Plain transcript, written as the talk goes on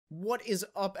What is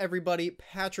up, everybody?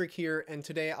 Patrick here, and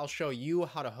today I'll show you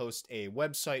how to host a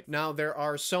website. Now, there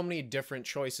are so many different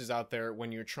choices out there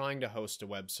when you're trying to host a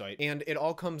website, and it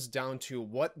all comes down to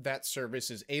what that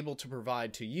service is able to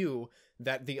provide to you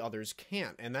that the others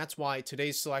can't. And that's why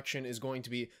today's selection is going to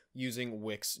be using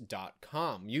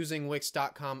Wix.com. Using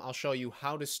Wix.com, I'll show you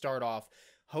how to start off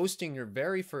hosting your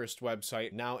very first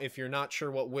website. Now, if you're not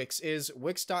sure what Wix is,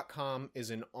 Wix.com is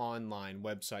an online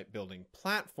website building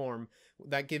platform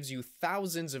that gives you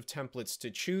thousands of templates to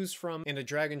choose from and a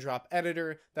drag and drop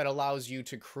editor that allows you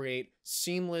to create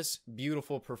seamless,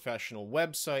 beautiful, professional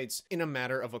websites in a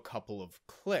matter of a couple of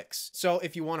clicks. So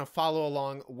if you want to follow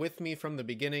along with me from the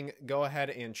beginning, go ahead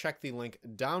and check the link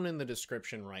down in the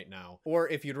description right now. Or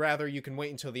if you'd rather, you can wait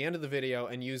until the end of the video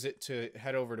and use it to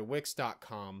head over to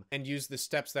Wix.com and use the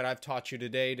steps that I've taught you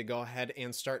today to go ahead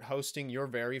and start hosting your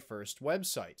very first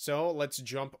website. So let's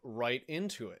jump right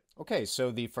into it. Okay,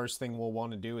 so the first thing we'll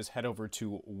want to do is head over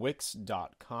to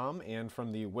Wix.com, and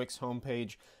from the Wix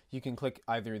homepage, you can click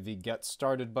either the Get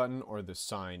Started button or the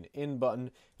Sign In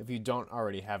button. If you don't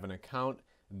already have an account,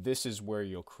 this is where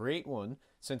you'll create one.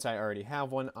 Since I already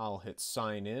have one, I'll hit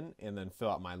Sign In and then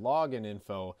fill out my login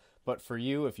info. But for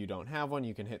you, if you don't have one,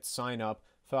 you can hit Sign Up,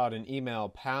 fill out an email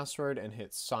password, and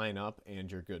hit Sign Up,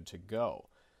 and you're good to go.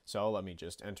 So let me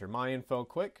just enter my info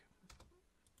quick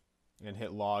and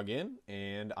hit login,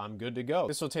 and I'm good to go.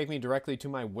 This will take me directly to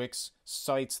my Wix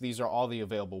sites. These are all the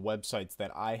available websites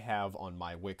that I have on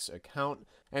my Wix account.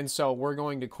 And so we're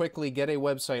going to quickly get a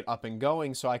website up and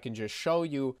going so I can just show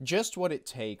you just what it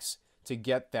takes to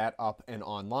get that up and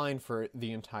online for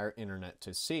the entire internet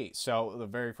to see. So the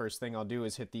very first thing I'll do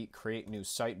is hit the Create New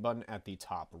Site button at the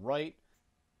top right.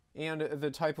 And the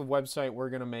type of website we're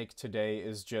going to make today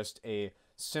is just a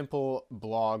simple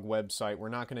blog website. We're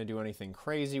not going to do anything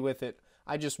crazy with it.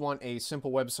 I just want a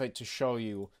simple website to show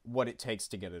you what it takes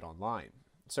to get it online.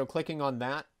 So clicking on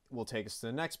that will take us to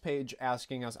the next page,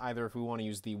 asking us either if we want to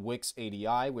use the Wix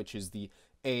ADI, which is the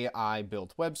AI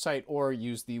built website, or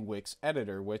use the Wix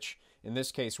Editor, which in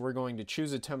this case we're going to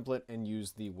choose a template and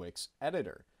use the Wix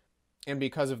Editor. And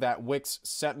because of that, Wix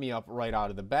set me up right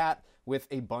out of the bat with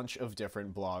a bunch of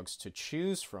different blogs to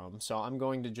choose from. So I'm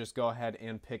going to just go ahead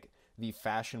and pick the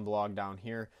fashion blog down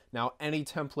here. Now, any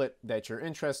template that you're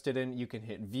interested in, you can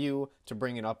hit view to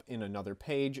bring it up in another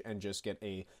page and just get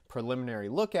a preliminary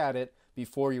look at it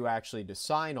before you actually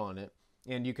decide on it.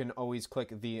 And you can always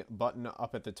click the button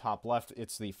up at the top left.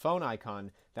 It's the phone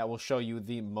icon that will show you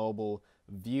the mobile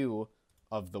view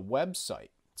of the website.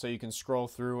 So you can scroll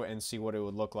through and see what it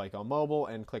would look like on mobile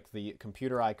and click the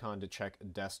computer icon to check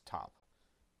desktop.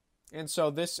 And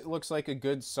so this looks like a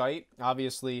good site.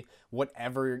 Obviously,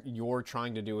 whatever you're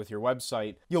trying to do with your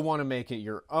website, you'll want to make it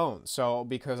your own. So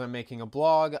because I'm making a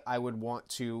blog, I would want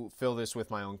to fill this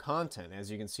with my own content. As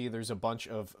you can see, there's a bunch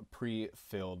of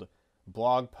pre-filled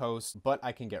blog posts, but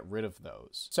I can get rid of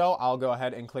those. So I'll go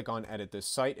ahead and click on Edit This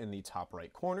Site in the top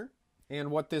right corner.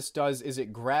 And what this does is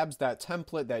it grabs that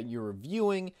template that you're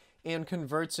reviewing and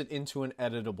converts it into an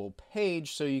editable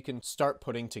page so you can start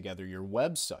putting together your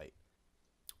website.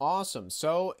 Awesome.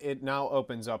 So it now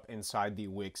opens up inside the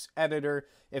Wix Editor.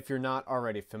 If you're not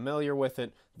already familiar with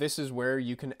it, this is where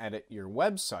you can edit your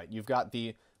website. You've got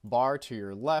the bar to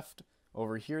your left.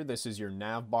 Over here, this is your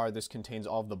nav bar. This contains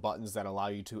all of the buttons that allow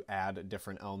you to add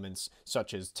different elements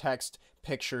such as text,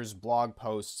 pictures, blog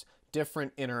posts,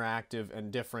 different interactive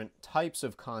and different types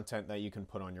of content that you can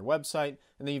put on your website.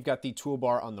 And then you've got the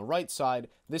toolbar on the right side.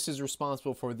 This is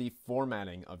responsible for the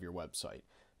formatting of your website.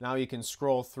 Now you can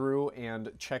scroll through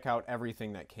and check out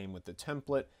everything that came with the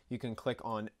template. You can click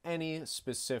on any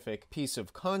specific piece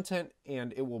of content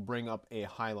and it will bring up a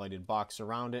highlighted box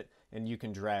around it, and you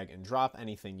can drag and drop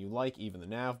anything you like, even the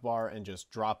nav bar, and just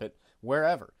drop it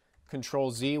wherever. Control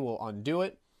Z will undo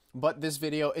it. But this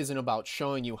video isn't about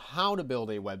showing you how to build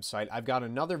a website. I've got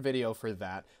another video for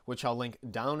that, which I'll link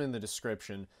down in the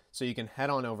description, so you can head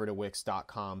on over to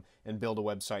Wix.com and build a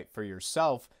website for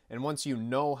yourself. And once you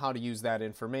know how to use that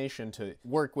information to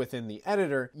work within the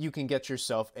editor, you can get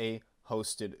yourself a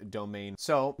hosted domain.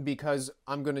 So because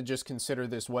I'm going to just consider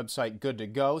this website good to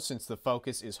go, since the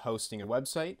focus is hosting a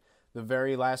website, the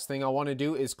very last thing I want to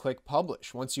do is click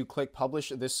publish. Once you click publish,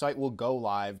 this site will go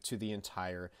live to the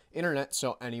entire internet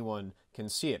so anyone can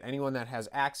see it. Anyone that has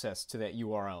access to that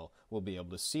URL will be able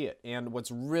to see it. And what's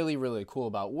really, really cool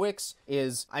about Wix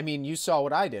is, I mean, you saw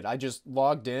what I did. I just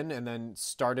logged in and then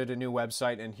started a new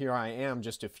website, and here I am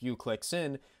just a few clicks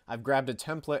in. I've grabbed a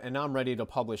template and now I'm ready to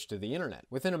publish to the internet.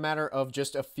 Within a matter of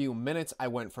just a few minutes, I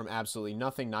went from absolutely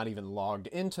nothing, not even logged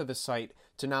into the site,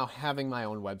 to now having my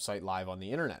own website live on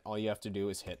the internet. All you have to do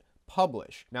is hit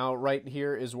publish. Now, right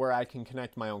here is where I can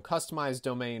connect my own customized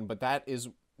domain, but that is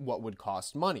what would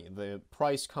cost money. The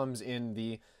price comes in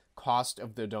the cost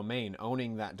of the domain,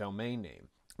 owning that domain name.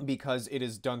 Because it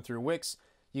is done through Wix,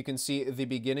 you can see the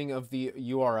beginning of the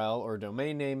URL or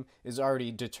domain name is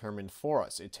already determined for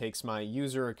us. It takes my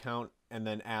user account and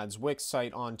then adds Wix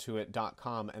site onto it,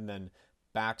 .com, and then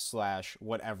 /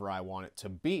 whatever I want it to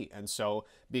be. And so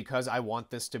because I want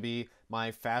this to be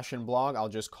my fashion blog, I'll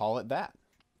just call it that.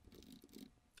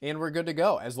 And we're good to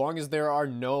go, as long as there are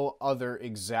no other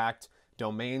exact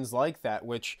domains like that,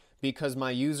 which, because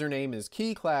my username is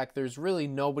KeyClack, there's really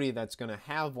nobody that's going to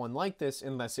have one like this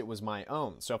unless it was my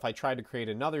own. So if I tried to create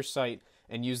another site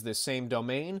and use the same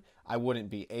domain, I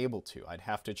wouldn't be able to. I'd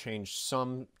have to change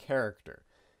some character.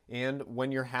 And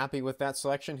when you're happy with that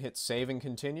selection, hit save and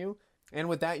continue. And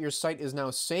with that, your site is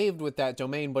now saved with that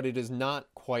domain, but it is not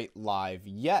quite live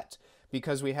yet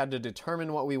because we had to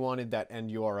determine what we wanted that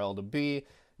end URL to be.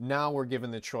 Now we're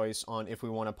given the choice on if we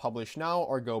want to publish now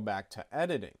or go back to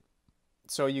editing.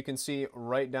 So you can see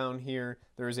right down here,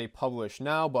 there is a publish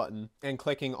now button, and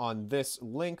clicking on this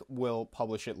link will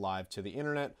publish it live to the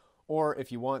internet. Or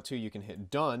if you want to, you can hit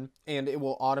done and it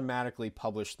will automatically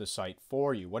publish the site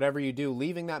for you. Whatever you do,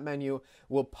 leaving that menu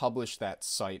will publish that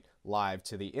site live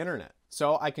to the internet.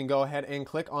 So I can go ahead and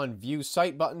click on view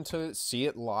site button to see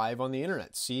it live on the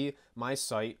internet, see my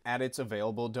site at its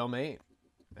available domain.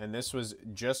 And this was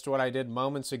just what I did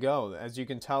moments ago. As you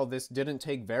can tell, this didn't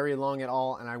take very long at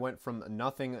all, and I went from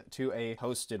nothing to a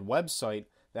hosted website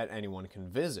that anyone can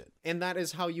visit. And that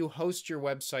is how you host your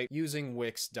website using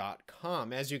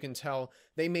Wix.com. As you can tell,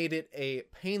 they made it a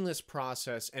painless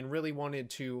process and really wanted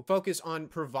to focus on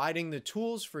providing the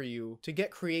tools for you to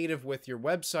get creative with your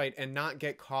website and not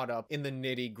get caught up in the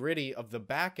nitty-gritty of the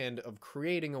back end of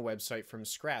creating a website from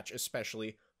scratch,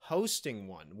 especially hosting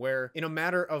one, where in a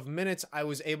matter of minutes I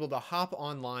was able to hop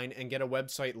online and get a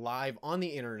website live on the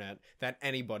internet that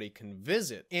anybody can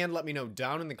visit. And let me know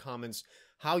down in the comments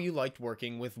how you liked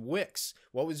working with Wix.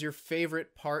 What was your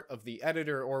favorite part of the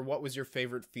editor, or what was your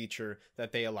favorite feature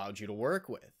that they allowed you to work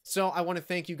with? So I want to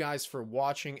thank you guys for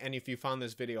watching, and if you found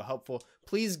this video helpful,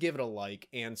 please give it a like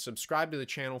and subscribe to the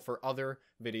channel for other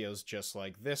videos just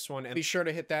like this one. And be sure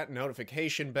to hit that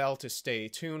notification bell to stay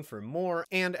tuned for more.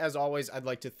 And as always, I'd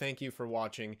like to thank you for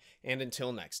watching, and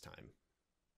until next time.